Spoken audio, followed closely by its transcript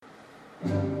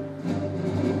Welcome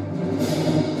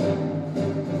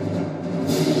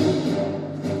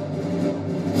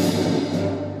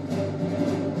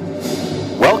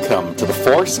to The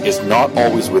Force is Not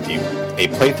Always With You, a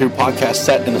playthrough podcast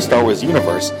set in the Star Wars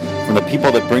universe from the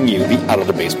people that bring you the Out of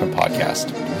the Basement podcast.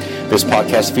 This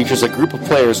podcast features a group of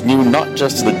players new not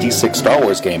just to the D6 Star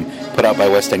Wars game put out by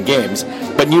West End Games,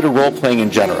 but new to role-playing in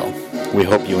general. We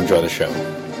hope you enjoy the show.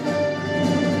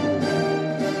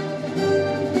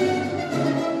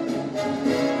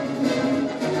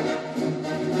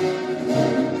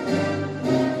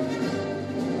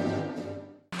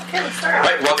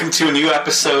 To a new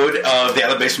episode of the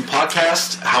Out of the Basement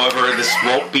podcast. However, this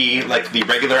won't be like the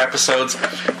regular episodes.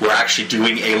 We're actually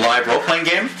doing a live role-playing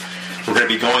game. We're going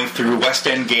to be going through West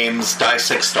End Games' Die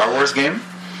 6 Star Wars game.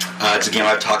 It's a game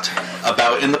I've talked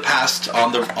about in the past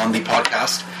on the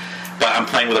podcast, but I'm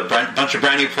playing with a bunch of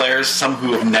brand new players, some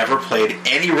who have never played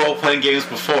any role-playing games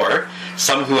before,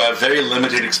 some who have very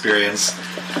limited experience,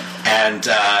 and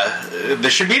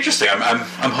this should be interesting.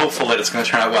 I'm hopeful that it's going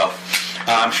to turn out well.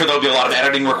 I'm sure there'll be a lot of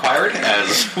editing required,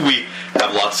 as we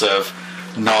have lots of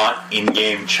not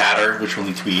in-game chatter, which will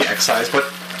need to be excised, but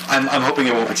I'm hoping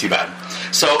it won't be too bad.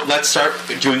 So let's start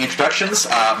doing introductions.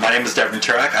 My name is Devin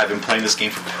Turak. I've been playing this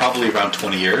game for probably around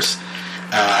 20 years.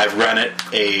 I've run it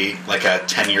a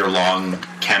 10-year-long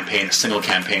campaign, a single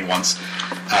campaign once.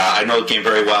 I know the game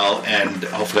very well, and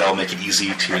hopefully I'll make it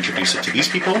easy to introduce it to these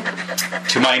people.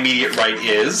 To my immediate right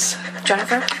is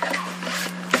Jennifer,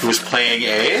 who is playing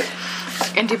a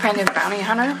independent bounty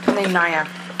hunter named Naya.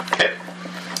 Okay.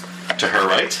 To her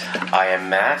right, I am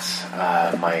Matt.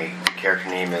 My character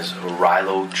name is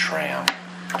Rilo Tram.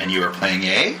 And you are playing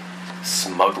a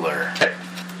smuggler. Okay.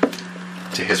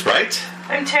 To his right,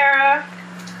 I'm Tara.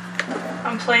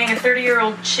 I'm playing a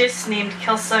 30-year-old chiss named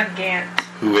Kelsa Gant.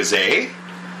 Who is an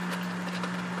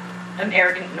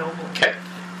arrogant noble. Okay.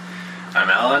 I'm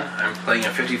Alan. I'm playing a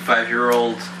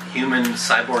 55-year-old human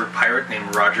cyborg pirate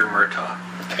named Roger Murtaugh.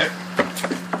 Okay.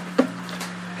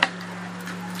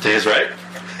 To his right,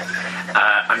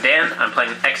 I'm Dan. I'm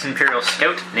playing an ex-Imperial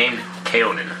scout named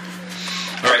Kaonin.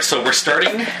 Alright, so we're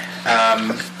starting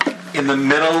in the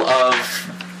middle of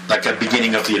a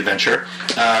beginning of the adventure.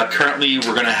 Currently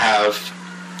we're going to have,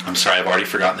 I'm sorry, I've already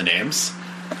forgotten the names.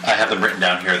 I have them written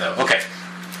down here though. Okay.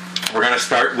 We're going to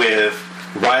start with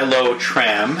Rilo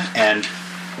Tram and,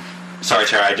 sorry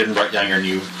Tara, I didn't write down your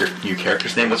new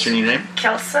character's name. What's your new name?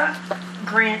 Kelsa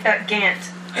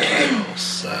Gant.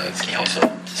 Kelso.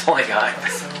 That's all I got.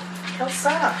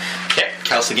 Kelsa. Okay,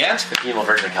 Kelsa Gant. The female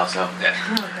version of Kelso. Yeah.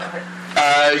 Oh,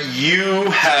 God.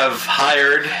 You have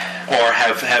hired or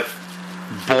have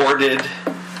boarded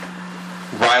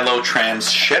Rilo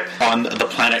Tram's ship on the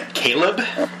planet Caleb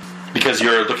because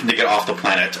you're looking to get off the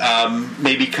planet.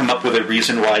 Maybe come up with a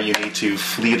reason why you need to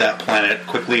flee that planet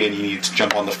quickly and you need to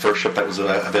jump on the first ship that was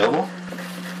available.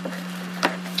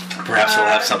 Perhaps it'll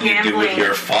have something to do with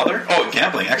your father. Oh,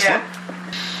 gambling. Excellent. Yeah.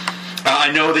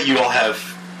 I know that you all have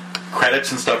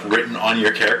credits and stuff written on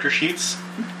your character sheets.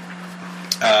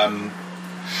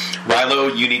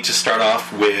 Rilo, you need to start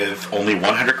off with only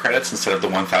 100 credits instead of the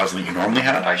 1,000 that you normally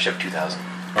have. I should have 2,000.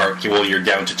 Or, well, you're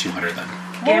down to 200 then.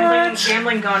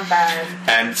 Gambling gone bad.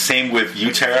 And same with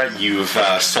you, Tara. You've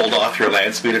sold off your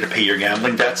land speeder to pay your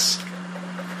gambling debts.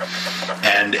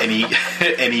 And any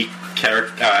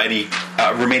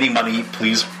remaining money,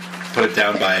 please put it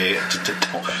down by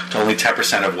to only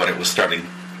 10% of what it was starting.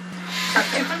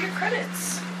 200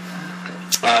 credits.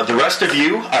 The rest of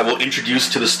you, I will introduce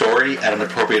to the story at an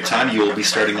appropriate time. You will be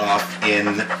starting off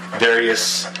in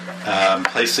various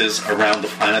places around the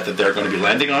planet that they're going to be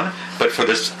landing on. But for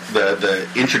this, the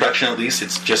introduction at least,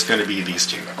 it's just going to be these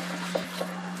two.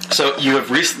 So you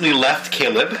have recently left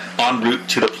Caleb en route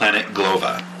to the planet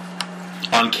Glova.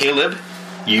 On Caleb,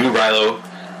 you, Rilo,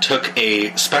 took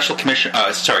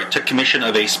commission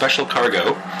of a special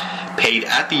cargo, paid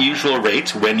at the usual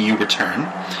rate when you return,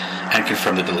 and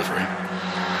confirmed the delivery.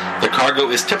 The cargo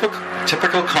is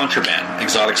typical contraband,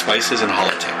 exotic spices, and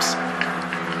holotapes.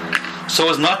 So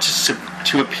as not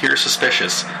to appear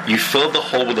suspicious, you filled the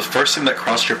hole with the first thing that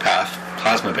crossed your path,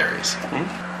 plasma berries.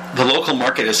 Mm-hmm. The local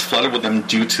market is flooded with them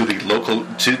due to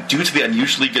the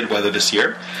unusually good weather this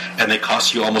year, and they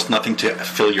cost you almost nothing to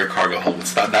fill your cargo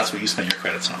holds. That's what you spend your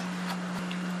credits on.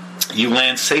 You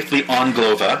land safely on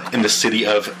Glova in the city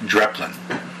of Dreplin.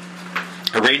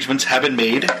 Arrangements have been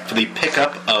made for the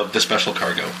pickup of the special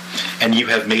cargo, and you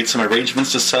have made some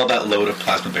arrangements to sell that load of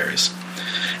plasma berries.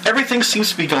 Everything seems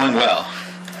to be going well.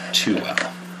 Too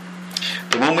well.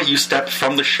 The moment you step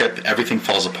from the ship, everything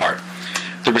falls apart.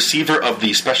 The receiver of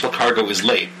the special cargo is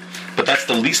late, but that's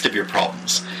the least of your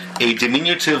problems. A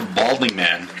diminutive, balding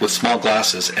man with small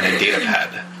glasses and a data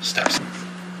pad steps.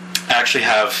 I actually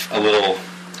have a little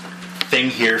thing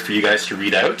here for you guys to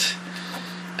read out,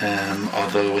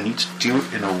 although I need to do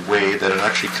it in a way that it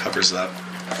actually covers up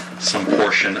some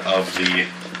portion of the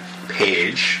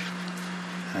page.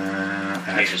 You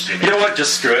know what?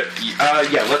 Just screw it.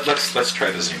 Yeah, let's try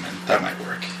to zoom in. That might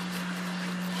work.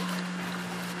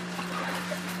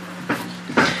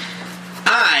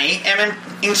 I am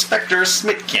Inspector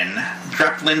Smitkin,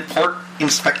 Dreplin Port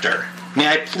Inspector. May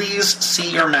I please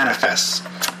see your manifests?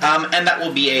 And that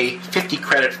will be a 50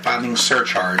 credit filing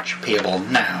surcharge payable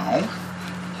now.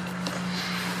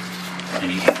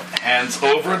 And he hands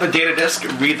over the data disk.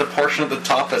 Read the portion at the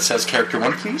top that says Character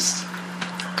 1, please.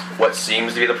 What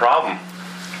seems to be the problem?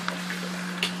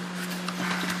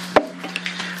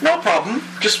 No problem.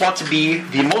 Just want to be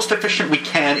the most efficient we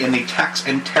can in the tax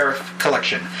and tariff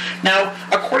collection. Now,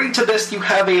 according to this, you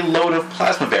have a load of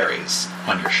plasma berries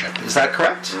on your ship. Is that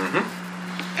correct?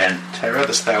 Mm-hmm. And Tara,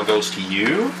 this now goes to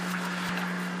you.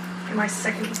 My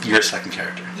second. Your second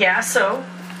character. Yeah, so.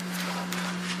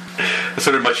 It's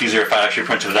sort of much easier if I actually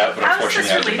printed it out, but How is unfortunately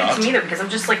this I did related not. to me, though? Because I'm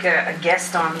just like a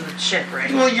guest on the ship,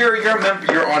 right? Well, you're a member.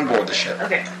 You're on board the ship.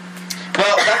 Okay.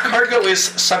 Well, that cargo is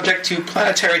subject to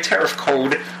Planetary Tariff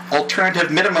Code, Alternative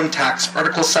Minimum Tax,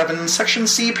 Article 7, Section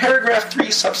C, Paragraph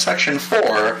 3, Subsection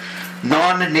 4.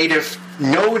 No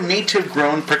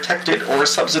native-grown, protected, or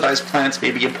subsidized plants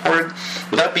may be imported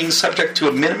without being subject to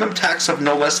a minimum tax of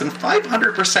no less than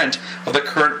 500% of the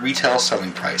current retail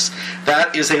selling price.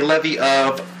 That is a levy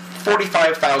of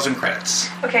 45,000 credits.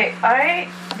 Okay,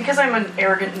 because I'm an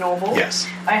arrogant noble, Yes.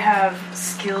 I have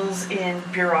skills in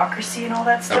bureaucracy and all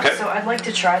that stuff, Okay. so I'd like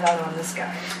to try that on this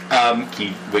guy. Can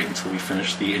you wait until we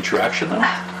finish the interaction, though?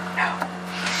 No.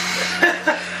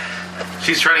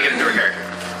 She's trying to get into her character.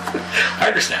 I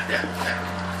understand.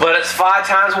 But it's 5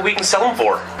 times what we can sell them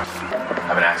for. I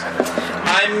have an accent.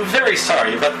 I'm very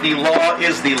sorry, but the law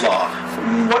is the law.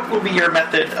 What will be your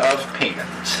method of payment?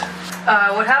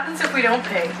 What happens if we don't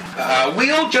pay?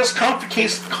 We'll just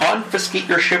confiscate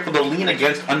your ship with a lien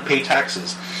against unpaid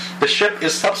taxes. The ship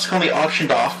is subsequently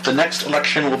auctioned off. The next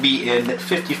election will be in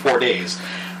 54 days.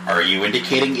 Are you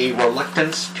indicating a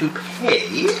reluctance to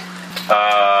pay?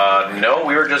 No,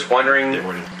 we were just wondering.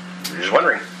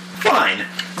 Fine.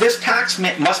 This tax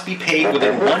must be paid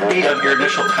within 1 day of your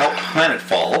initial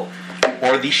planetfall,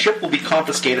 or the ship will be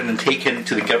confiscated and taken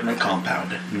to the government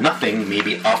compound. Nothing may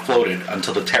be offloaded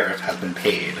until the tariff has been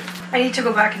paid. I need to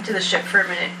go back into the ship for a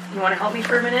minute. You want to help me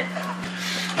for a minute?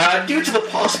 Due to the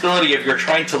possibility of your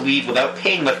trying to leave without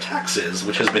paying the taxes,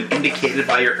 which has been indicated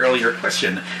by your earlier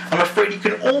question, I'm afraid you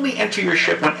can only enter your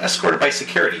ship when escorted by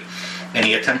security.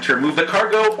 Any attempt to remove the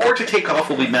cargo or to take off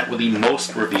will be met with the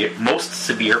most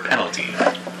severe penalty.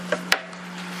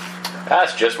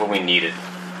 That's just what we needed.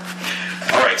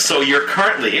 Alright, so you're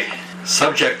currently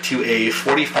subject to a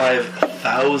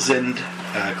 45,000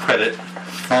 credit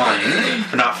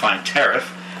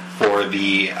tariff for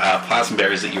the plasma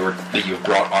berries that you've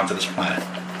brought onto this planet.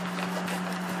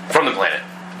 From the planet.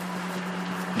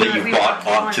 That you brought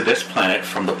onto this planet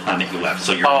from the planet you left.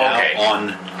 So you're okay.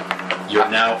 You're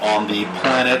now on the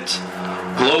planet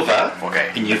Glova.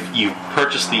 Okay. And you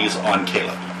purchased these on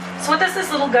Caleb. So what does this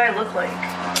little guy look like?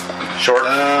 Short,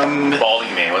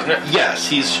 balding man, wasn't it? Yes,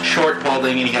 he's short,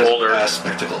 balding, and he has Older.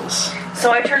 Spectacles.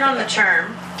 So I turn on the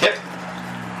charm. Yep.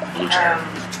 Blue charm.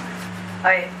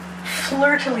 I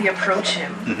flirtily approach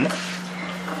him. Mm-hmm.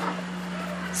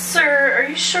 Sir, are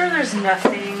you sure there's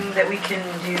nothing that we can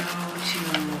do to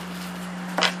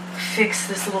fix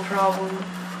this little problem?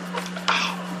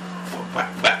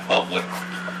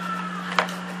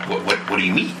 Well, what do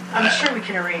you mean? I'm sure we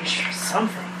can arrange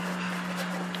something.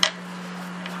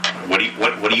 What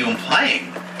are you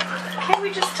implying? Can't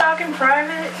we just talk in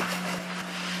private?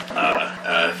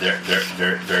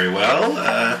 Very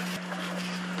well.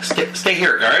 Stay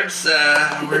here, guards.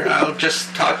 I'll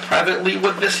just talk privately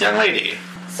with this young lady.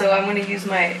 So I'm going to use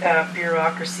my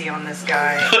bureaucracy on this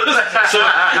guy. So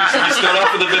you start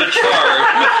off with a bit of charm,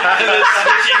 and then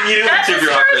switch immediately That's to as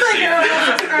far as I bureaucracy. go.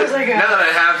 That's as far as I go. Now that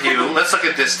I have you, let's look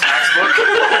at this tax book.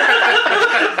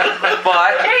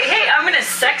 But Hey, I'm going to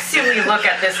sexually look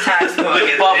at this tax book.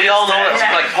 Well, we all know that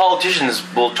Yeah. like politicians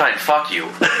will try and fuck you.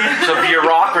 So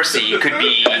bureaucracy could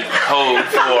be code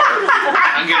for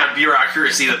I'm gonna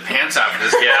bureaucracy the pants off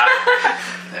this guy.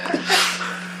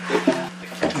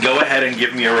 Go ahead and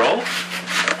give me a roll.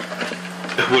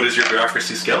 What is your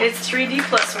bureaucracy skill? It's 3D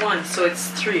plus 1, so it's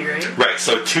 3, right? Right,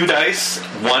 so 2 dice,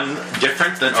 1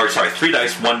 different than, 3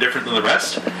 dice, 1 different than the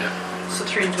rest. So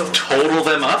 3 in total. Total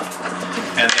them up,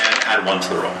 and then add 1 to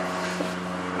the roll.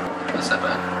 That's not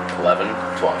bad. 11,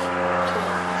 12.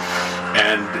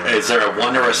 And is there a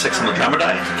 1 or a 6 on the drama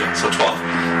die? Okay, so 12.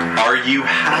 Are you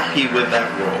happy with that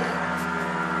roll?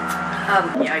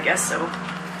 Yeah, I guess so.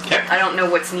 Okay. I don't know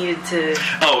what's needed to.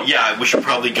 Oh, yeah, we should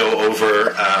probably go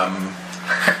over how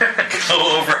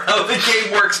the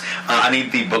game works. I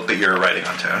need the book that you're writing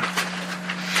onto.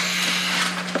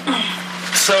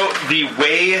 So the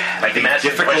way Like the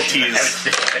imagine difficulties,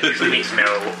 that usually means no.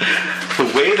 the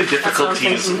way the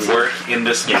difficulties thinking. work in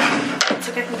this game. It's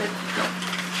okay.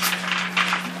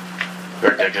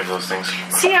 Very addictive, those things.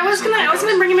 See, I was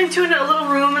gonna bring him into a little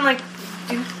room and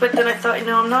but then I thought,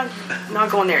 I'm not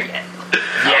going there yet.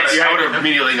 Yes, I would have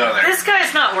immediately gone there. This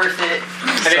guy's not worth it.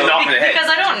 And then knock in the head. Because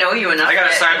I don't know you enough. I got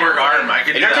a yet, cyborg arm. I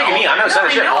could do You're that. taking me. I'm all not day.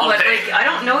 saying shit I know, all but day. I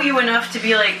don't know you enough to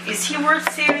be like, is he worth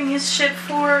saving his shit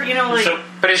for? So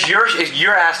But it's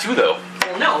your ass too, though.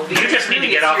 well, no. you just need to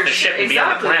get off the ship and be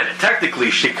on the planet. Technically,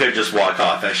 she could just walk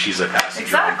off as she's a passenger.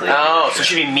 Exactly. Oh, so it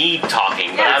should be me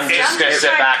talking, but I'm just gonna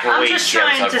sit back and wait. I'm just see how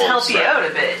trying this to help unfolds. you out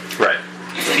a bit. Right.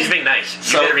 He's being nice. You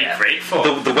So- better be grateful.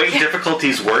 The way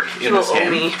difficulties work in You will this owe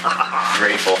game, me.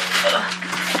 Grateful.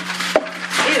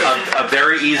 Ew. a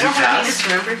very easy I don't have task.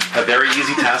 penis, remember? A very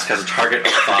easy task has a target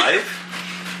of 5.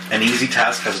 An easy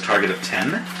task has a target of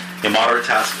 10. A moderate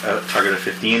task a target of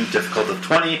 15. Difficult of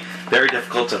 20. Very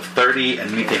difficult of 30.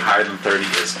 And anything higher than 30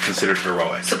 is considered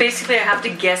heroic. So basically, I have to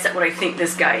guess at what I think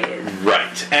this guy is.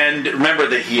 Right. And remember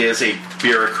that he is a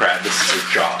bureaucrat. This is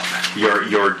his job.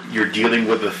 You're dealing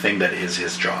with the thing that is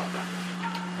his job.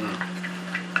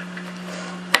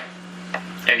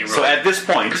 And you So roll. at this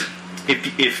point,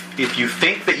 if you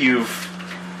think that you've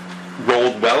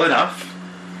rolled well enough,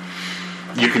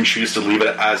 you can choose to leave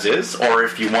it as is, or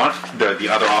if you want, the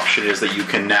other option is that you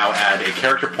can now add a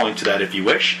character point to that if you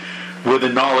wish, with the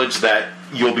knowledge that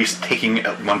you'll be taking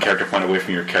 1 character point away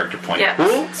from your character point Yeah.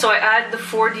 pool. So I add the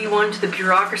 4d1 to the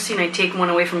bureaucracy and I take 1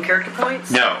 away from character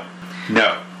points? No.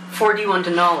 4d1 to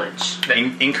knowledge.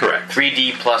 Incorrect.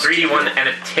 3D plus 3d1 and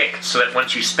a tick, so that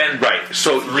once you spend Right.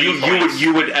 So 3 you points.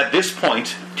 would at this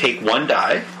point take 1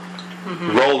 die,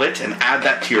 roll it, and add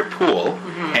that to your pool,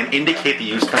 and indicate that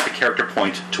you spent the character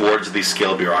point towards the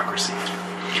skill bureaucracy.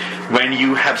 When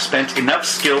you have spent enough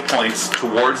skill points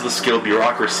towards the skill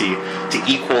bureaucracy to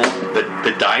equal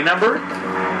the die number,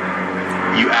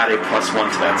 you add a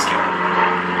 +1 to that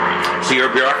skill. So your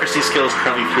bureaucracy skill is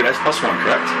currently 3 dice plus 1,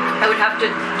 correct? I would have to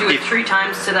do it If- 3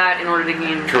 times to that in order to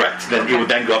gain. Correct. Then it would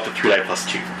then go up to 3 die plus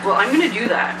 2. Well, I'm going to do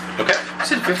that. Okay. You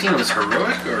said 15 was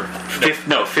heroic, or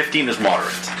 15 is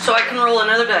moderate. So I can roll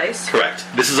another dice. Correct.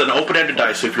 This is an open-ended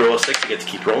die, so if you roll a 6, you get to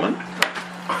keep rolling.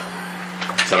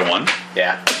 Is that a 1?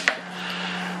 Yeah.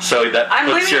 So that I'm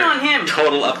puts leaving your it on him.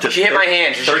 total up to She hit my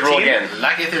hand. She should roll 13, again.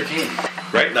 lucky 13?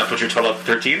 Right? That puts your total up to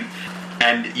 13.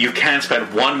 And you can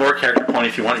spend 1 more character point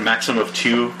if you want, a maximum of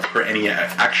 2 for any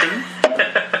action.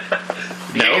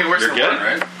 You get worse you're than good.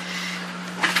 1, right?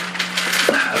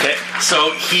 Okay,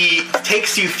 so he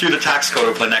takes you through the tax code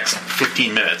over the next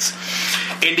 15 minutes,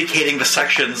 indicating the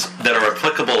sections that are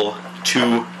applicable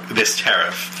to this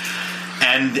tariff.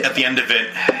 And at the end of it,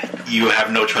 you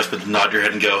have no choice but to nod your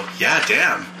head and go, yeah,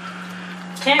 damn.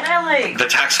 Can't I, The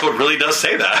tax code really does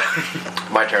say that.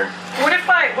 My turn. what if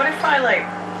I,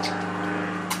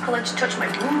 I'll let you touch my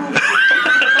boob.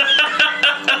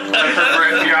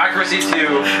 For bureaucracy to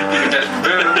touch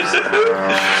boobs,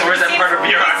 or is that part of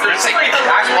bureaucracy?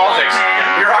 Tax politics.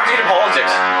 Bureaucracy to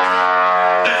politics.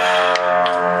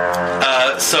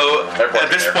 So at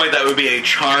this point, that would be a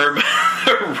charm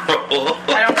roll.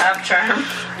 I don't have charm.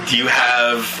 Do you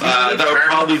have... that would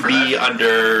probably be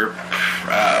under...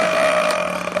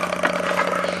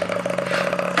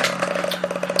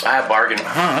 I have bargain.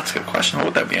 that's a good question. What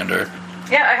would that be under?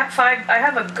 Yeah, I have 5. I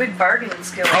have a good bargaining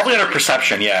skill. Probably under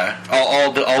perception, yeah. All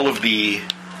of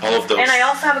those. And I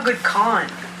also have a good con.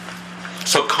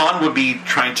 So con would be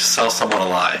trying to sell someone a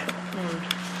lie.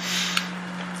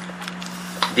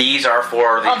 These are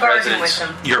for the I'll bargain presidents. with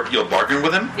him. You'll bargain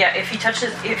with him? Yeah, if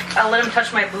I'll let him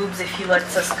touch my boobs if he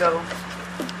lets us go.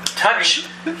 Touch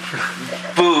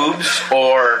boobs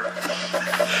or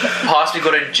possibly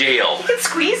go to jail. You can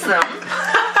squeeze them.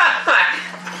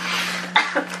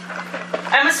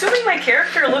 I'm assuming my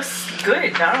character looks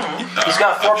good. I don't know. He's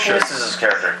got 4 I'm sure. penises as his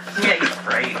character. Yeah, he's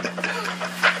right.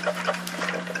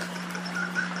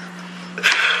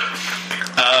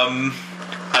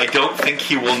 I don't think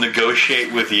he will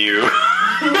negotiate with you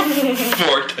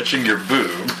for touching your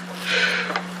boob.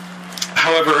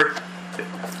 However,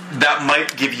 that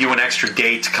might give you an extra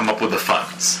day to come up with the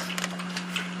funds.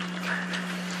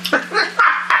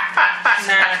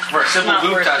 Nah, For a simple not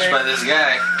boob worth touch it. by this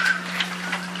guy.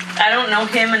 I don't know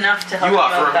him enough to help You him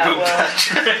offer out a that boob well.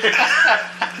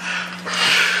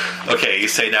 touch. Okay, you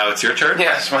say now it's your turn?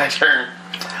 Yeah, it's my turn.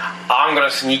 I'm gonna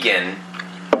sneak in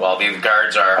while the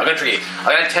guards are. I'm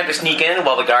gonna attempt to sneak in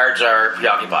while the guards are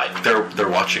preoccupied. They're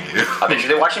watching you. Are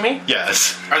they watching me?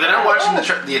 Yes. Are they not watching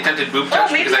the attempted boob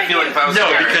touch? maybe Because I they feel like do. if I was No,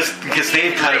 there- because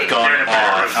they've kind of gone They're in a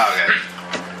off Oh,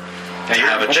 okay. to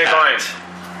have a Okay, chat. fine.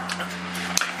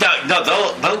 No,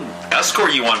 they'll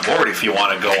escort you on board if you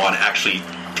want to go on actually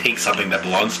take something that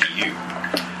belongs to you.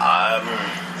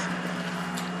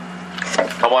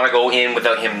 I want to go in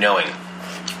without him knowing.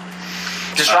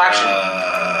 Distraction.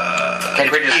 Can I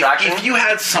create a distraction? If you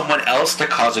had someone else to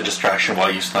cause a distraction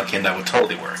while you snuck in, that would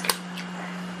totally work.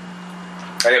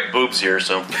 I have boobs here,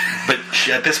 so. But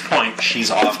at this point, she's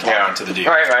off talking to the dude.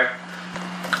 All right.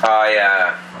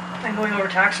 I'm going over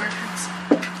tax records.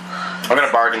 I'm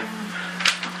gonna bargain.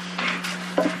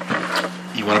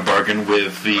 You want to bargain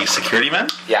with the security man?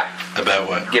 Yeah. About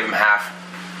what? Give him half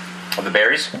of the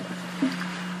berries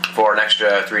for an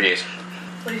extra 3 days.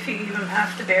 What if you give him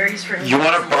half the berries for him? You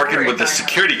want to bargain lower with the it by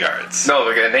security guards? No,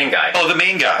 the main guy. Oh, the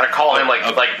main guy. I call him like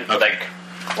Okay.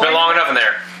 it's been long enough in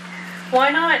there. half? Why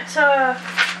not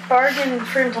bargain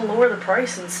for him to lower the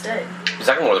price instead? Is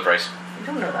that gonna lower the price? You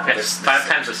don't know that. It's 5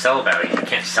 times the sell value. You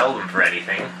can't sell them for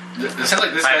anything. It sounds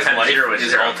like this 5 guy's times life 0 is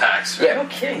is 0. all tax. Yeah.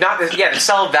 Okay. Not the, the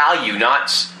sell value, not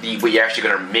what you're actually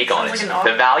gonna make on it. Sounds like an offer.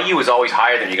 The value is always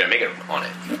higher than you're gonna make it on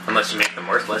it. Unless you make them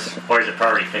worthless. Or is it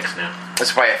already fixed now?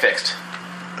 That's why I fixed.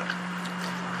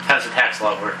 How does the tax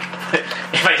law work?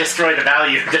 If I destroy the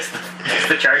value, does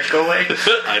the charge go away?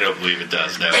 I don't believe it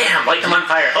does, no. Damn, light them on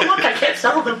fire. Oh look, I can't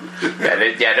sell them. Yeah,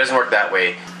 it doesn't work that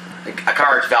way. A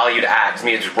car's valued at doesn't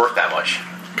mean it's worth that much.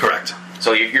 Correct.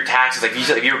 So your taxes, like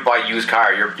if you buy a used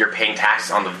car, you're paying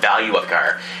taxes on the value of the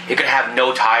car. It could have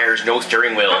no tires, no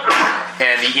steering wheel,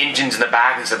 and the engine's in the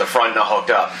back instead of the front not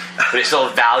hooked up. But it's still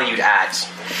valued at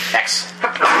X.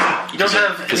 You don't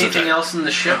have is it anything that- else in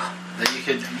the ship that you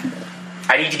could...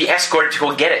 I need to be escorted to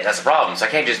go get it. That's the problem. So I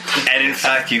can't just. And in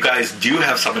fact, you guys do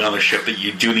have something on the ship that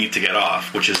you do need to get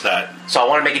off, which is that... So I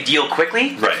want to make a deal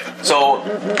quickly. Right. So,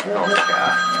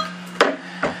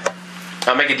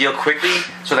 I'll make a deal quickly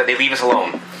so that they leave us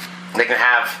alone. They can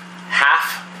have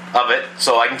half of it,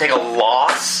 so I can take a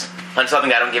loss on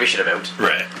something I don't give a shit about.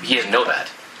 Right. He doesn't know that.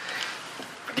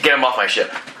 To get him off my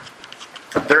ship.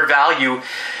 Their value.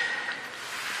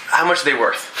 How much are they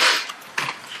worth?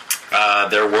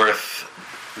 They're worth...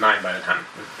 9 by the time.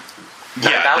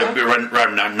 Yeah, 9,000? they're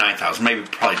around 9,000, maybe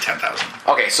probably 10,000.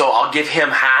 Okay, so I'll give him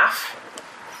half.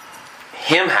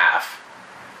 Him half.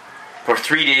 For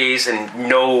 3 days and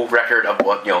no record of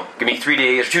what, give me 3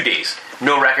 days or 2 days.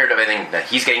 No record of anything. That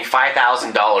he's getting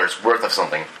 $5,000 worth of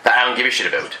something that I don't give a shit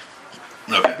about.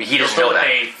 Okay. But he You'll doesn't know still that.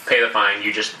 pay the fine.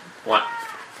 You just want.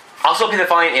 I'll still pay the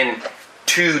fine in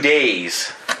 2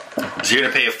 days. So you're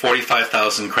going to pay a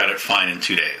 45,000 credit fine in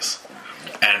 2 days.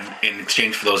 And in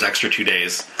exchange for those extra 2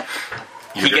 days,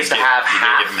 He gets to have you're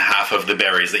half. Give him half of the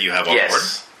berries that you have on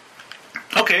Yes.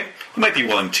 board. Okay, you might be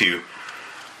willing to.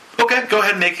 Okay, go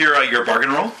ahead and make your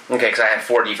bargain roll. Okay, because I had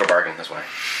 4D for bargain. That's why.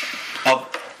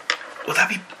 Would that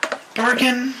be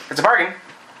bargain? It's a bargain.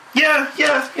 Yeah.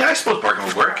 I suppose bargain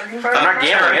would work. I'm not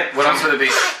gambling it. What else would it be?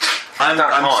 I'm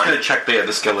not just on. going to check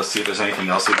the skill list, see if there's anything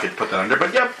else we could put that under.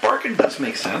 But yeah, bargain does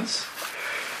make sense.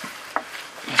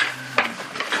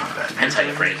 Combat. Depends how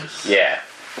you phrase it. Yeah.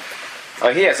 Oh,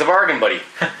 yeah, it's a bargain, buddy.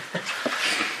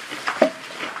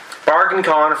 Bargain,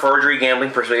 con, forgery,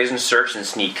 gambling, persuasion, search, and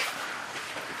sneak.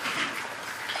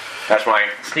 That's my...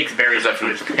 Sneaks berries up to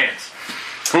his pants.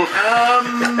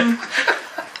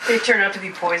 They turn out to be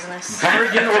poisonous.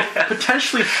 Bargain or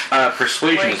potentially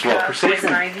persuasion as well. poison Persuasion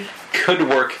ivy. could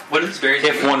work What is berries?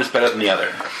 if one is better than the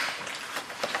other.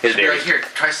 His Right berries. here,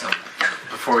 try some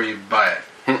before you buy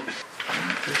it.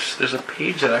 There's a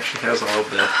page that actually has all of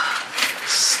the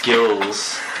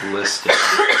skills listed.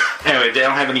 Anyway, they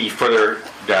don't have any further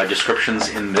descriptions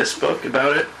in this book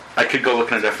about it. I could go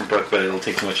look in a different book, but it'll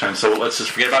take too much time, so let's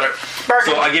just forget about it.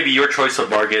 Bargain. So I give you your choice of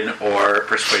bargain or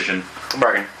persuasion.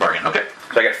 Bargain. Bargain, okay.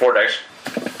 So I get 4 dice.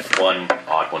 One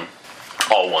odd one.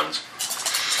 All ones.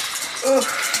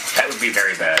 That would be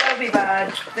very bad. That'd be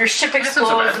bad. Their ship not so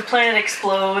explodes, bad. the planet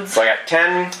explodes. So I got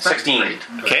 10, 16. Great.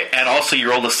 Okay, and also you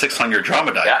rolled a 6 on your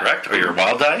drama die, Yeah. correct? Or your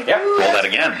wild die? Yeah. Roll that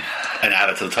again and add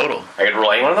it to the total. I could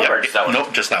roll any one of them, Yep. or just that one?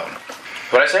 Nope, just that one.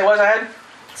 What did I say it was I had?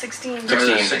 16. Or the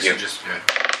 16, six you. are just good.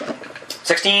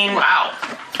 16. Wow.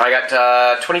 I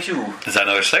got 22. Is that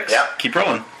another 6? Yeah. Keep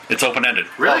rolling. It's open-ended.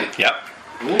 Really? Yep.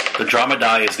 The drama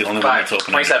die is the only one Five. that's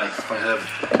open-ended.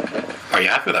 27. Are Are you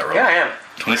happy with that roll? Yeah, I am.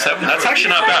 27? That's actually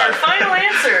not Your bad. final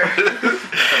answer. That's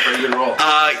a pretty good roll.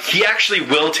 He actually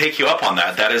will take you up on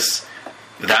that. That is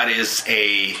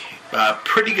a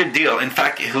pretty good deal. In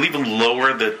fact, he'll even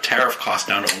lower the tariff cost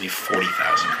down to only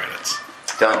 40,000 credits.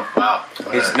 Done. Wow.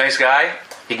 He's a nice guy.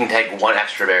 He can take one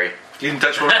extra berry. You can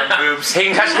touch one of my boobs. He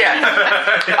can touch,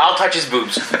 yeah. I'll touch his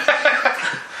boobs.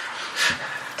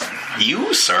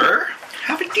 You, sir,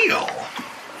 have a deal.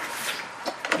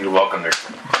 You're welcome, there,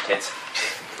 tits.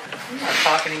 I'm not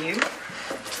talking to you.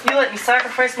 You let me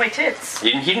sacrifice my tits.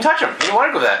 He didn't touch him. He didn't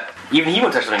want to go that. Even he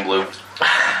wouldn't touch something blue.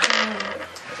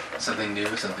 Something new,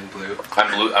 something blue.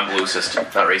 I'm blueist.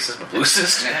 Not racist, but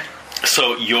blueist.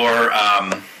 So your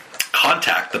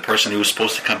contact, the person who was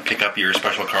supposed to come pick up your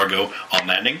special cargo on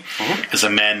landing, is a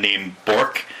man named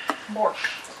Bork. Bork.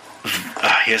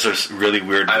 He has a really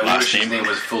weird I last wish his name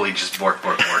was fully just Bork.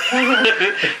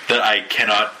 that I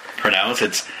cannot pronounce.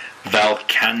 It's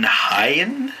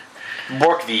Valkenhayn?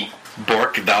 Borkv.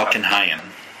 Bork Valkenhayn.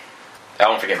 I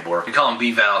won't forget Bork. We call him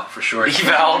B-Val for short.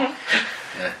 B-Val.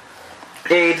 Yeah.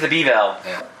 Hey, to the B-Val.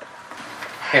 Yeah.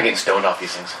 I'm getting stoned off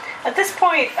these things. At this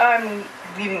point, I'm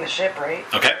leaving the ship, right?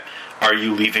 Okay. Are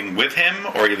you leaving with him,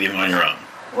 or are you leaving on your own?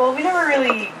 Well, we never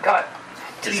really got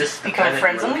to Is this the become planet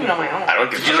friends. I'm you're leaving on my I own.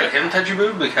 don't give a Did you let shit. him touch your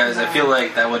boob? Because I feel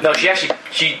like that would... No,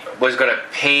 she was going to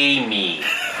pay me.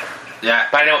 Yeah.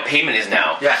 But I know what payment is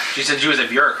now. Yeah, she said she was a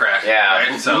bureaucrat. Yeah,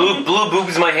 Right? So, blue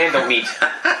boobs in my hand don't meet.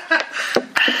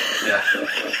 yeah.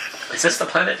 Is this the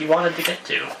planet you wanted to get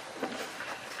to?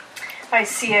 I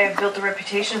see I've built a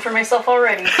reputation for myself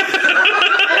already.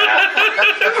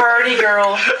 Party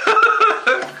girl.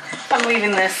 I'm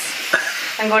leaving this.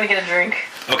 I'm going to get a drink.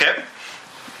 Okay.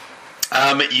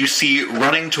 You see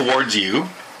running towards you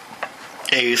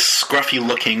a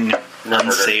scruffy-looking,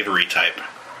 unsavory type.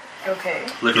 Okay.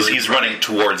 He's running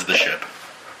towards the ship.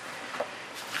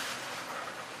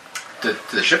 To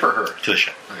the ship or her? To the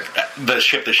ship. Okay. The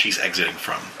ship that she's exiting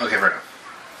from. Okay, right now.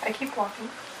 I keep walking.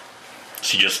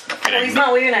 So you just... Oh, he's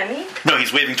not waving at me? No,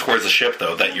 he's waving towards the ship,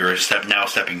 though, that you're now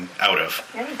stepping out of.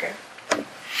 Yeah, okay. And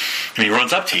he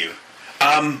runs up to you.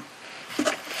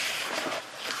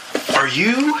 Are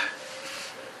you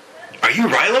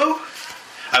Rilo?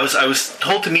 I was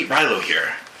told to meet Rilo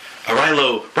here. A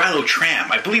Rilo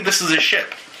Tram. I believe this is his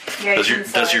ship. Yeah, Does he's your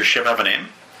inside. ship have a name?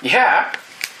 Yeah.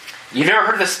 You never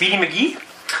heard of the Speedy McGee?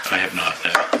 I have not.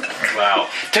 No. Wow.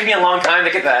 Took me a long time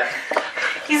to get that.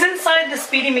 He's inside the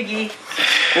Speedy McGee.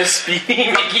 The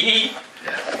Speedy McGee.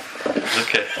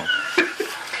 Okay.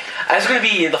 I was going to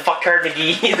be the fucktard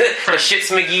McGee, the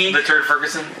shits McGee. The Turd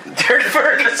Ferguson? Turd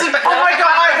Ferguson. Oh my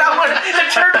god, I want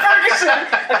the Turd Ferguson.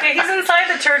 Okay, he's inside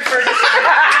the turd Ferguson.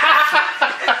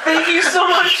 Thank you so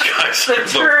much. Guys The are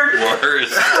turd the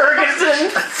worst.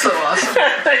 Ferguson. So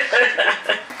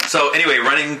awesome. So anyway,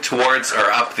 running towards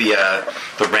or up the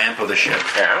ramp of the ship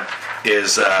Yeah.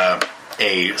 is a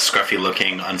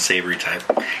scruffy-looking, unsavory type.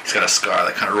 He's got a scar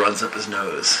that kind of runs up his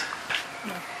nose.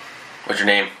 What's your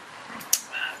name?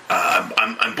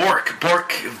 I'm Bork.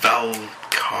 Bork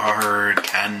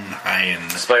Valkenhayn.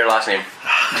 Spell your last name.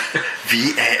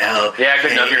 V-A-L. Yeah,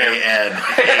 good enough, you're him.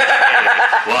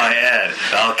 Y-N.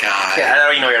 Valkenhayn. Yeah, I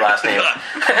don't even know your last name.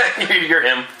 You're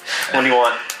him. What do you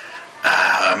want?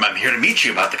 I'm here to meet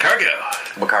you about the cargo.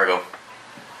 What cargo?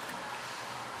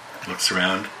 Looks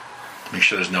around. Make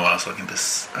sure there's no one else looking at this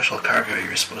special cargo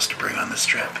you're supposed to bring on this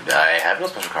trip. I have no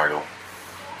special cargo.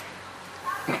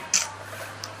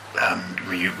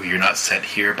 Were you not sent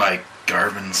here by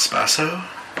Garvin Spasso?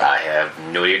 I have no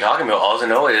idea what you're talking about. All I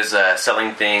know is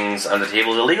selling things on the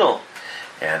table is illegal.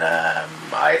 And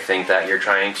I think that you're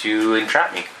trying to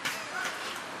entrap me.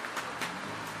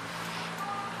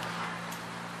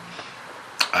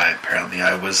 Apparently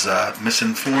I was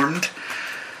misinformed.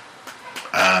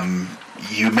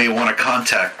 You may want to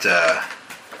contact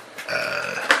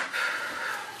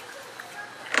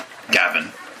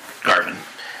Garvin.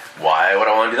 Why would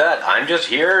I want to do that? I'm just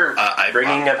here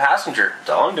bringing a passenger. That's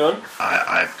all I'm doing.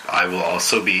 I will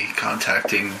also be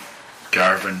contacting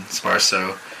Garvin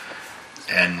Sparso,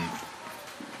 and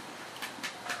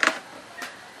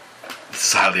this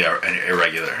is highly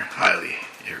irregular. Highly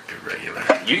irregular.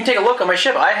 You can take a look on my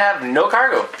ship. I have no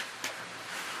cargo.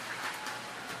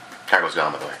 Cargo's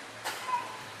gone, by the way.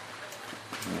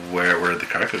 Where'd the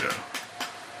cargo go?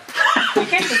 You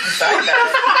can't just decide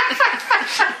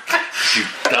that. Did you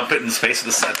dump it in space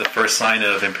at the first sign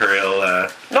of Imperial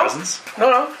presence?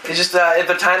 No. It's just at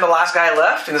the time the last guy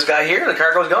left and this guy here, the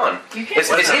cargo's gone. You can't It's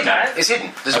decide hidden. that. It's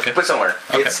hidden. Just Okay. put it somewhere.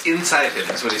 Okay. It's inside him,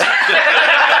 is what he said.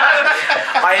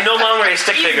 I am no longer a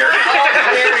stick figure.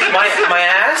 My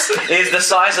ass is the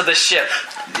size of the ship.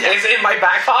 It's in my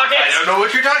back pocket. I don't know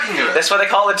what you're talking about. That's why they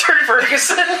call it Turd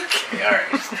Ferguson.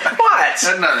 Alright. What?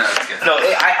 No, that's good. No,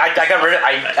 I got rid of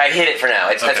it. I hid it for now.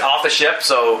 It's off the ship,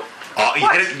 so... Oh,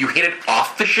 you hit it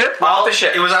off the ship? Off the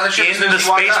ship. It was on the ship In as soon the as he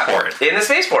walked off. spaceport. In the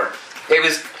spaceport. It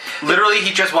was... Literally,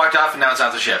 he just walked off and now it's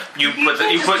off the ship. You put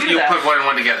one and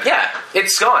one together. Yeah,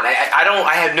 it's gone.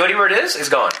 I have no idea where it is. It's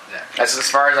gone. Yeah. That's as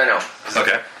far as I know.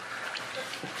 Okay.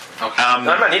 Okay.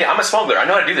 No, I'm not needed. I'm a smuggler. I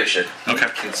know how to do this shit. Okay.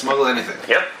 You can smuggle anything.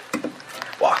 Yep.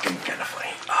 Walking kind of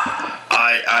funny.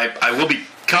 I will be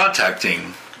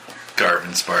contacting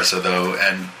Garvin Sparsa, though,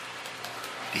 and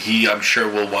he, I'm sure,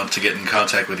 will want to get in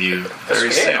contact with you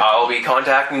very soon. I'll be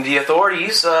contacting the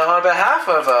authorities on behalf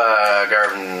of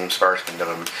Garvin Sparsman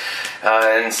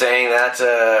and saying that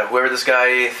whoever this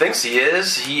guy thinks he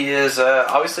is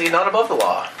obviously not above the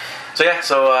law. So yeah,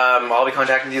 I'll be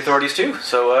contacting the authorities too.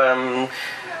 So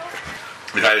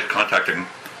The guy is contacting.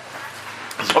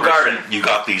 Garvin. You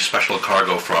got the special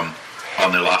cargo from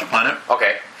on the Lost Planet.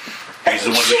 Okay. He's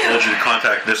the one who told you to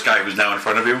contact this guy who's now in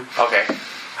front of you. Okay. To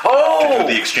Oh!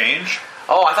 do the exchange.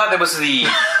 Oh, I thought that was the...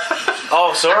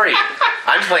 Oh, sorry.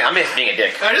 I'm being a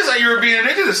dick. I just thought you were being a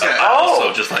dick to this guy. Oh!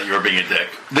 Also, just thought you were being a dick.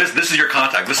 This is your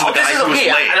contact. This is the This guy is who was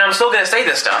okay, late. and I'm still going to say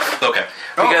this stuff. Okay.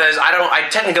 Because I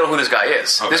technically don't know who this guy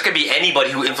is. Okay. This could be anybody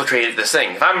who infiltrated this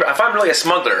thing. If I'm really a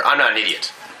smuggler, I'm not an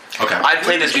idiot. Okay. I've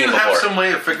played this Do you game have before. some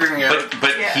way of figuring out?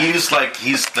 But Yeah. he's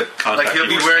the contact. Like he'll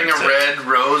you be were wearing a supposed to- red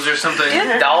rose or something.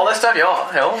 All that stuff,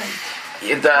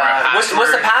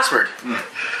 what's the password?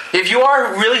 If you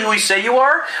are really who you say you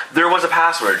are, there was a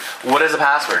password. What is the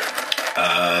password?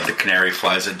 The canary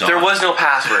flies at dawn. There was no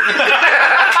password.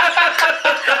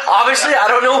 Obviously, I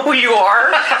don't know who you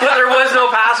are, but there was no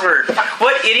password.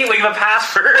 What idiot would give a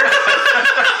password?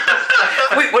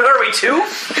 Wait, what are we, 2?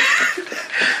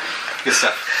 Good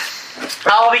stuff.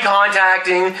 I'll be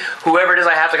contacting whoever it is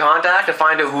I have to contact to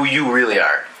find out who you really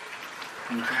are.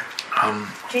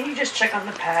 Can you just check on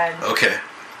the pad? Okay.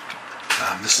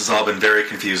 This has all been very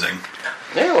confusing.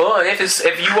 Yeah, well, if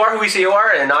you are who you say you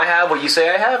are, and I have what you say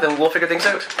I have, then we'll figure things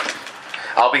out.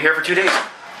 I'll be here for 2 days.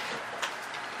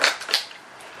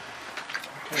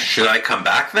 Should I come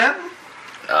back then?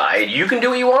 You can do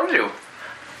what you want to do.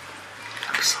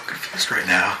 I'm so confused right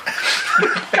now.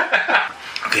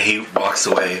 Okay, he walks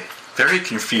away, very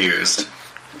confused,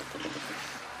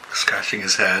 scratching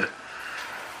his head.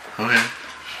 Okay.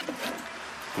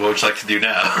 What would you like to do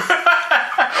now?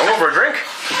 I'll go for a drink.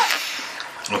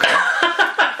 Okay.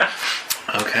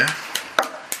 Okay.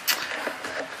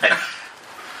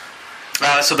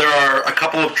 So there are a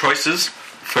couple of choices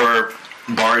for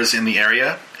bars in the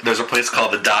area. There's a place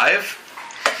called The Dive,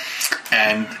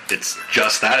 and it's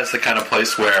just that. It's the kind of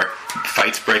place where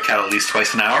fights break out at least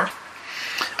twice an hour.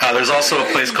 There's also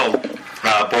a place called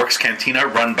Bork's Cantina,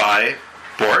 run by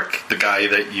Bork, the guy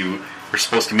that you were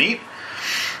supposed to meet.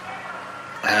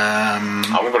 I'm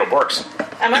gonna go to Bork's.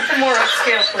 I'm at the more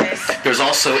upscale place. There's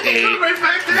also a Right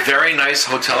back there. very nice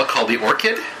hotel called the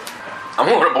Orchid. I'm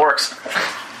gonna go to Bork's.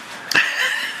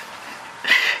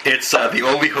 It's the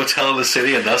only hotel in the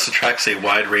city and thus attracts a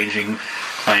wide-ranging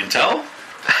clientele.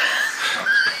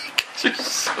 It's just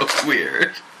so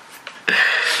weird.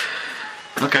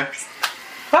 Okay.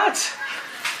 What?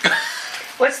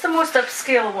 What's the most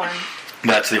upscale one?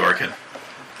 That's the Orchid.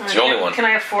 It's the only one. Can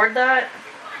I afford that?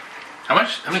 How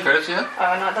much? How many credits do you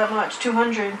have? Not that much.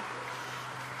 200.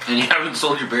 And you haven't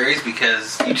sold your berries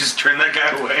because you just turned that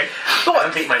guy away. No, I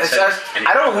don't think mine said anything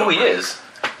I don't know who he about is.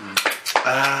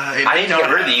 I I need to get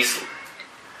rid of these.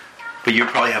 But you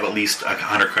probably have at least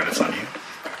 100 credits on you.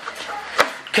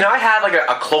 Can I have like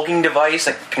a cloaking device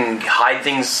that can hide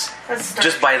things That's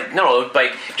just by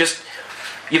just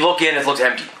you look in, it looks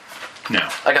empty. No.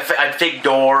 Like a fake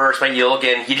door or something. You look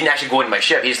in, he didn't actually go into my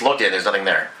ship. He just looked in. There's nothing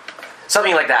there.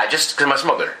 Something like that. Just because I'm a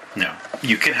smuggler. No.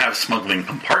 You can have smuggling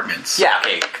compartments. Yeah.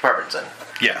 Okay. Compartments then.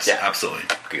 Yes, Yeah. absolutely.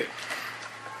 Good.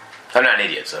 I'm not an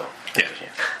idiot, so. Yeah.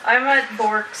 I'm at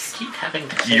Bork's. Keep having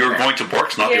to say You're that. going to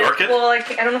Bork's, not the Orchid? Well, I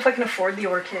don't know if I can afford the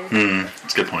Orchid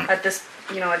That's a good point. at this,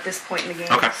 at this point in the game.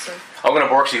 Okay. So. I'm gonna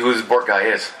Bork see who this Bork guy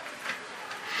is.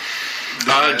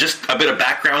 Just a bit of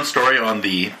background story on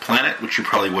the planet, which you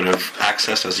probably would have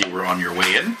accessed as you were on your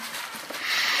way in.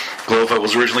 Glova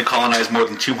was originally colonized more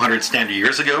than 200 standard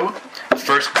years ago. The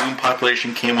first boom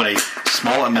population came when a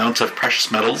small amount of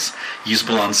precious metals,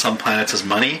 usable on some planets as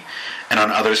money, and on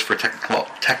others for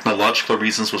technological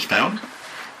reasons, was found.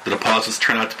 The deposits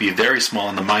turned out to be very small,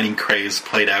 and the mining craze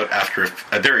played out after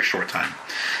a very short time.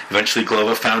 Eventually,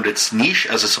 Glova found its niche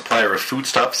as a supplier of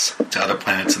foodstuffs to other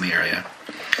planets in the area.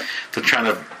 The town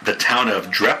of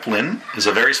Dreplin is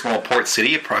a very small port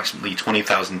city, approximately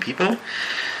 20,000 people,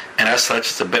 and as such,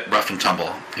 it's a bit rough and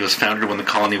tumble. It was founded when the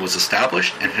colony was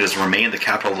established, and it has remained the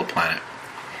capital of the planet.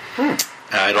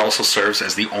 It also serves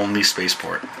as the only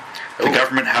spaceport. The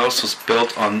government house was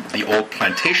built on the old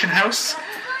plantation house,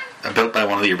 built by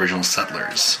one of the original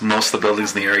settlers. Most of the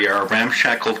buildings in the area are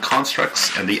ramshackle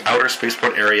constructs, and the outer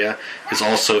spaceport area is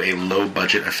also a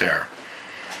low-budget affair.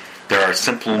 There are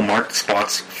simple marked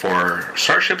spots for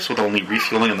starships with only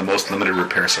refueling and the most limited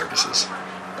repair services.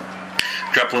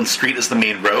 Dreplin Street is the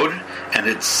main road, and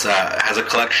it has a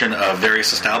collection of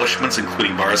various establishments,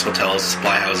 including bars, hotels,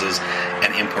 supply houses,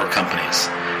 and import companies.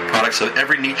 Products of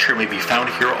every nature may be found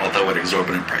here, although at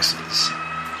exorbitant prices.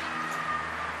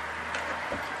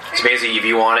 So basically, if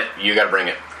you want it, you got to bring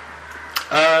it.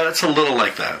 It's a little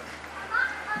like that.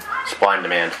 Supply and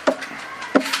demand.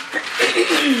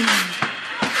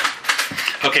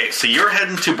 Okay, so you're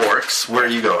heading to Borks. Where are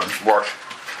you going? Work.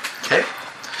 Okay.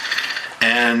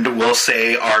 And we'll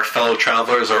say our fellow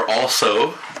travelers are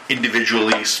also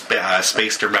individually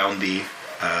spaced around the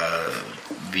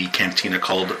cantina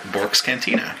called Borks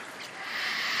Cantina.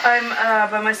 I'm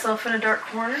by myself in a dark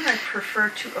corner. I prefer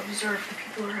to observe the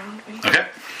people around me. Okay.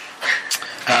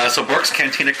 So Borks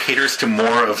Cantina caters to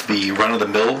more of the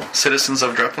run-of-the-mill citizens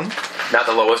of Dreplin. Not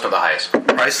the lowest or the highest.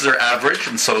 Prices are average,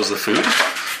 and so is the food.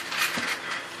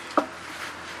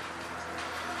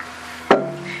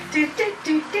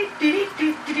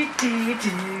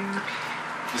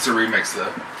 It's a remix,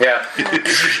 though. Yeah.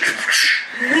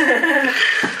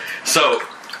 So,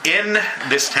 in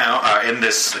this town, in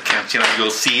this cantina,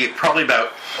 you'll see probably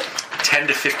about 10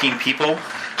 to 15 people.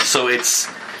 So it's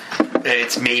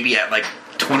maybe at like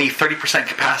 20-30%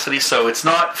 capacity. So it's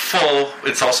not full.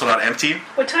 It's also not empty.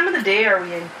 What time of the day are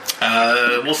we in?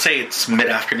 We'll say it's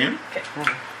mid-afternoon. Okay.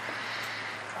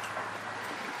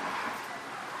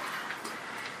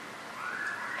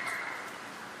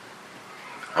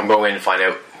 I'm going in to find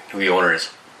out who the owner is.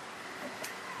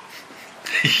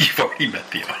 You've already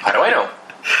met the owner. How do I know?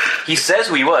 He says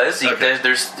who he was. Okay.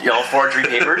 There's forgery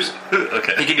papers.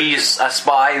 Okay. He could be a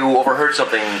spy who overheard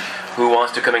something who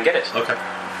wants to come and get it. Okay.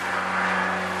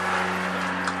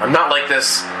 I'm not like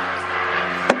this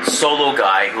solo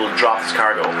guy who will drop his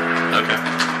cargo. Okay.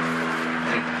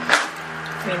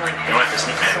 I mean, like, You don't have to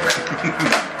sneak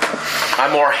back.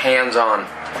 I'm more hands-on.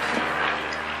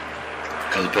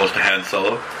 As opposed to Han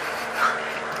Solo.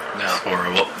 No.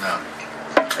 Horrible. No.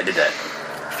 I did that.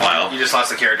 File. You just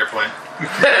lost a character point.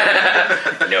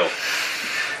 No.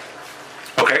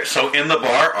 Okay, so in the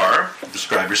bar are,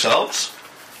 describe yourselves.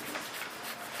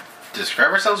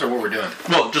 Describe ourselves or what we're doing?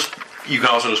 Well, just, you can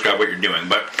also describe what you're doing,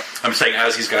 but I'm saying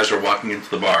as these guys are walking into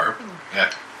the bar,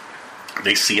 Yeah.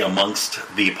 they see amongst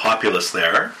the populace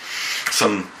there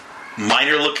some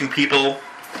minor-looking people,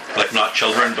 like not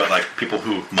children, but like people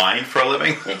who mine for a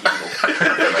living. There's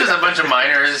a bunch of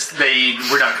miners.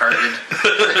 We're not carded.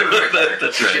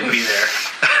 That's Shouldn't right. be there.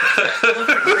 look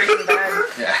like Breaking Bad.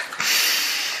 Yeah.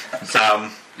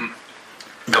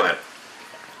 Go ahead.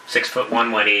 6'1",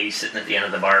 180, sitting at the end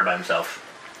of the bar by himself.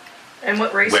 And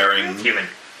what race? Wearing Human.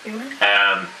 Human?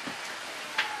 Kind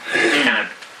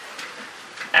of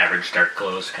average dark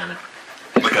clothes, kind of.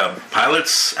 like a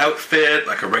pilot's outfit,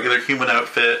 like a regular human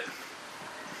outfit.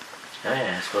 Oh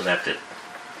yeah, I suppose I have to.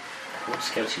 What do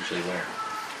scouts usually wear?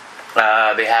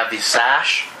 They have the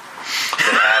sash. They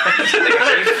have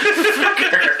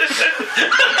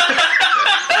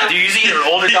Do you see an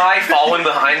older guy following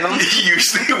behind them?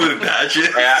 Usually with badges.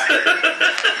 Yeah.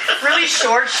 Really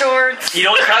short shorts. You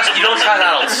don't trust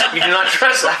adults. You do not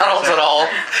trust adults at all.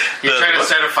 You're trying to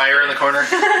start a fire in the corner.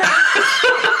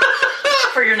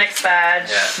 For your next badge.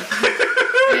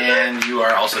 Yeah. And you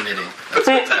are also knitting. That's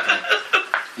what's happening.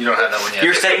 You don't have that one yet.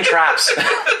 You're setting traps.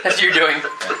 That's what you're doing.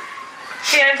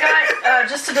 Okay, I've got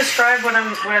just to describe what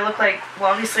I look like.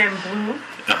 Well, obviously I'm blue.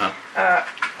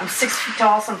 I'm 6 feet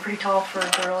tall, so I'm pretty tall for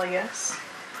a girl, I guess.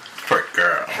 For a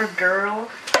girl. For a girl,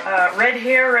 red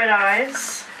hair, red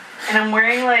eyes, and I'm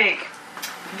wearing like,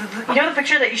 you know the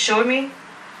picture that you showed me?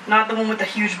 Not the one with the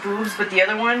huge boobs, but the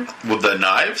other one. With the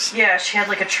knives? Yeah, she had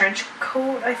like a trench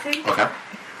coat, I think. Okay.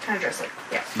 Kind of dressed like,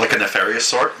 yeah. Like a nefarious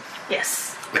sort?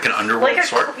 Yes. Like an underworld Like a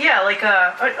sort? yeah, like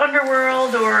a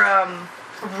underworld or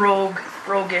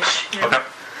roguish. You know? Okay.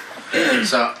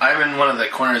 So I'm in one of the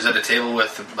corners at a table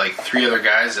with like 3 other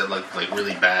guys that look like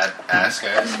really bad ass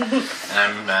guys, and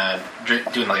I'm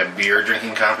doing like a beer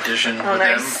drinking competition with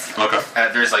nice. them. Okay.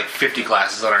 There's like 50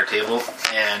 glasses on our table,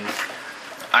 and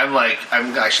I'm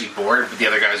actually bored, but the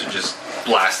other guys are just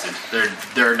blasted.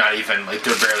 They're not even like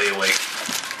they're barely awake.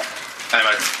 I'm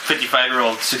a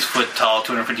 55-year-old, 6 foot tall,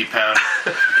 250 pound.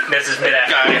 This is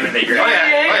mid-afternoon that you're Oh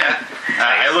yeah.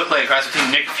 I look like a cross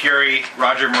between Nick Fury,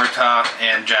 Roger Murtaugh,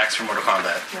 and Jax from Mortal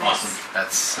Kombat. Awesome.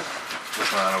 That's what's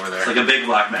going on over there. It's like a big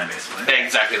black man, basically.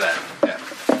 Exactly that. Yeah.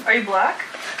 Are you black?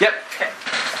 Yep. Okay.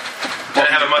 And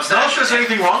I have a Not mustache. if there's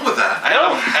anything wrong with that. I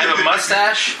have a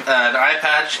mustache, an eye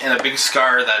patch, and a big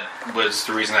scar that was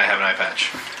the reason I have an eye patch.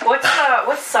 What's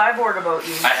cyborg about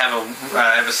you? I have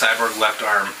a cyborg left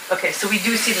arm. Okay, so we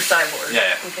do see the cyborg.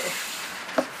 Yeah. Okay.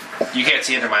 You can't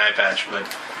see it in my eye patch, but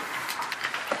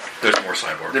There's more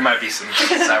cyborg. there might be some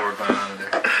cyborg going on in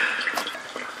there.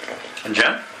 And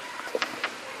Jen?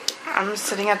 I'm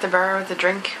sitting at the bar with a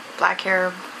drink, black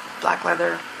hair, black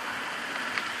leather,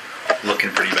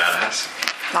 Looking pretty badass.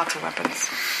 lots of weapons.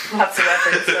 Lots of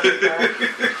weapons.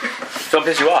 Don't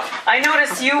piss you off. I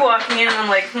noticed you walking in, and I'm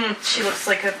like, she looks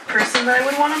like a person that I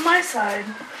would want on my side.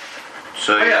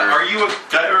 So Oh yeah, are you a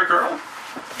guy or a girl?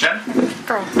 Jen?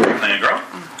 Girl. Playing a girl?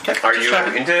 are you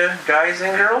into guys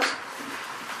and girls?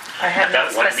 I have not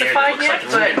Got one beer specified that looks yet, like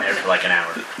it's been but there for like an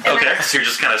hour. Okay, so you're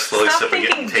just kind of slowly Stop sipping it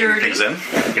and thinking taking dirty. things in?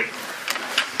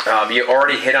 You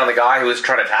already hit on the guy who was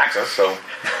trying to tax us, so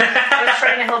I was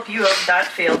trying to help you out. That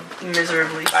failed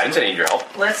miserably. I didn't say I need your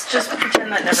help. Let's just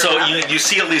pretend that never So happened. you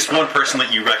see at least one person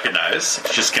that you recognize.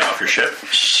 Just came off your ship.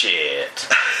 Shit.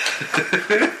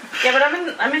 Yeah, but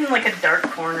I'm in like a dark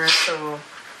corner, so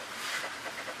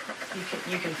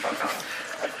you can fuck off.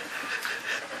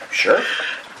 Sure.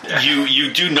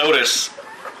 You do notice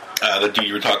the dude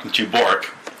you were talking to,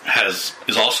 Bork, is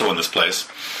also in this place,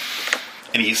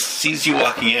 and he sees you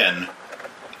walking in.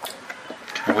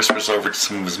 Kind of whispers over to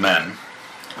some of his men,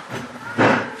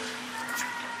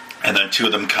 and then two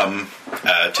of them come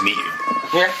to meet you.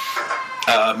 Yeah.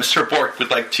 Mr. Bork would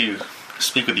like to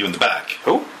speak with you in the back.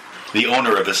 Who? The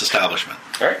owner of this establishment.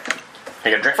 All right.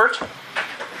 You got a drink first?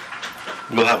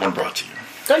 We'll have one brought to you.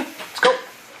 Good. Let's go.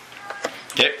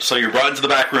 Okay, so you're brought into the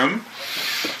back room,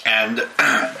 and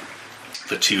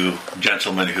the two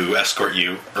gentlemen who escort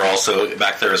you are also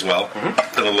back there as well.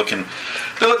 They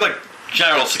look like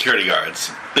general security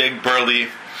guards. Big, burly.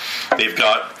 They've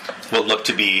got what look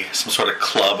to be some sort of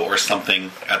club or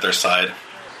something at their side.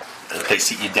 They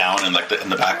seat you down in in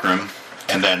the back room,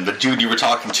 and then the dude you were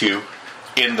talking to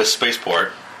in the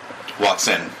spaceport walks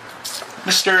in.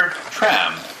 Mr.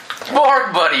 Tram,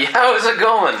 Borg, buddy, how's it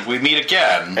going? we meet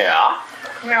again. Yeah.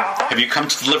 Yeah. Have you come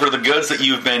to deliver the goods that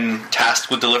you've been tasked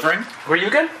with delivering? Who are you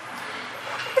again?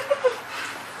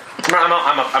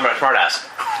 I'm a smart ass.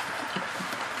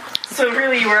 So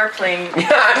really, you are playing.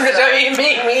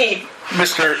 me.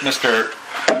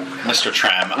 Mr.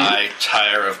 Tram, I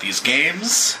tire of these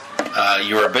games.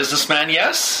 You're a businessman,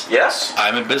 yes? Yes.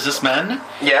 I'm a businessman.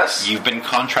 Yes. You've been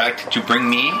contracted to bring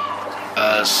me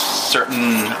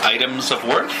certain items of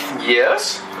worth,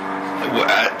 Yes.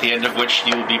 at the end of which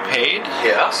you will be paid.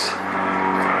 Yes.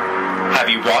 Have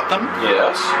you brought them?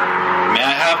 Yes. May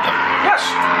I have them? Yes.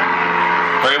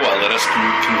 Very well, let us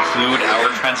conclude our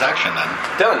transaction then.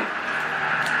 Done.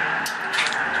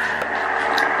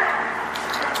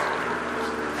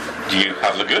 Do you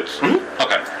have the goods? Mm-hmm.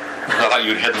 Okay. I thought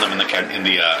you'd hidden them in the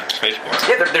spaceport.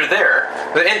 Yeah, they're there.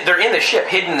 They're in the ship,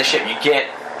 hidden in the ship. You can't.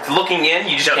 Looking in,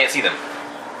 you just No. can't see them.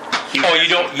 Oh, you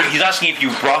don't. He's asking if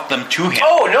you brought them to him.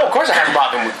 Oh no, of course I haven't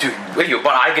brought them with you,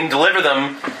 but I can deliver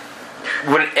them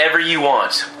whenever you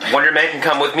want. Wonder Man can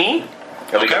come with me, and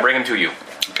we Okay. can bring them to you.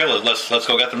 Okay, let's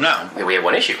go get them now. We have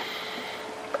one issue.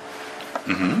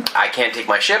 Mm-hmm. I can't take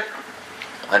my ship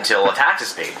until a tax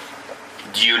is paid.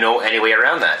 Do you know any way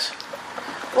around that?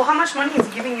 Well, how much money is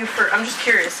he giving you for? I'm just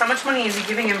curious. How much money is he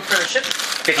giving him for the ship?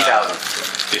 50,000.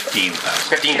 15,000.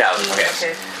 15,000. Okay.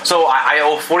 Okay. So I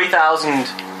owe 40,000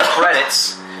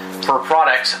 credits for a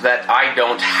product that I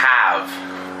don't have.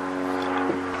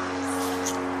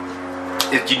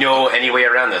 Do you know any way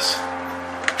around this?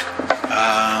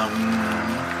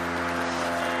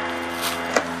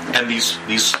 And these.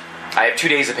 I have 2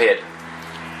 days to pay it.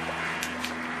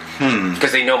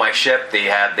 Because they know my ship. They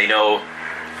know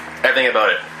everything about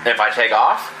it. And if I take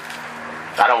off,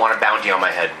 I don't want a bounty on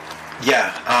my head.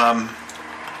 Yeah.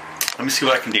 Let me see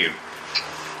what I can do.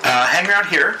 Hang around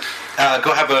here.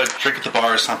 Go have a drink at the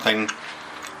bar or something,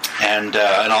 and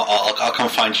I'll come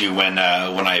find you when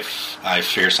I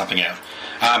figure something out.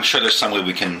 I'm sure there's some way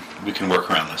we can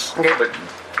work around this. Okay, but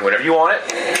whenever you want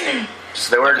it, just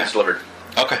the word is delivered.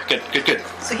 Okay. Good.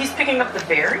 So he's picking up the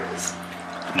berries.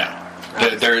 No.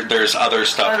 There's other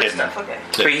stuff Other hidden. stuff. Okay.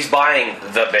 So he's buying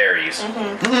the berries.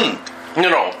 Mm-hmm.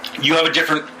 No. You have a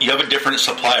different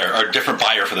supplier or a different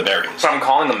buyer for the berries. So I'm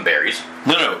calling them berries.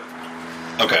 No.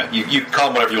 Okay. You call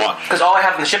them whatever you want. Because all I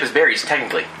have on the ship is berries,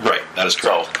 technically. Right. That is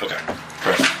correct. So- Okay.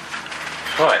 Correct.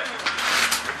 What?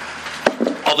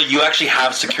 Although you actually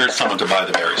have secured someone to buy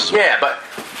the berries as well. Yeah, but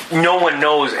no one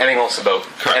knows anything else about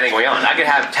Correct. anything going on. I could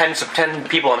have 10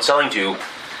 people I'm selling to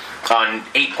on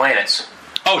 8 planets,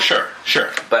 Oh, sure.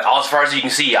 but as far as you can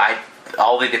see,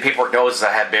 all the paperwork knows is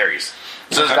I have berries.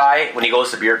 So this Okay. guy, when he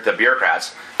goes to the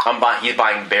bureaucrats, he's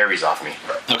buying berries off me.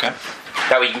 Okay.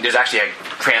 That way, there's actually a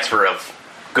transfer of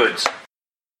goods.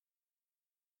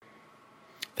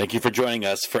 Thank you for joining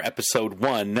us for episode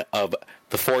 1 of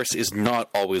The Force is Not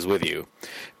Always With You.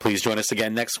 Please join us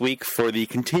again next week for the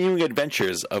continuing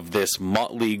adventures of this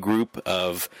motley group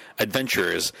of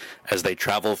adventurers as they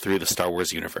travel through the Star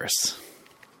Wars universe.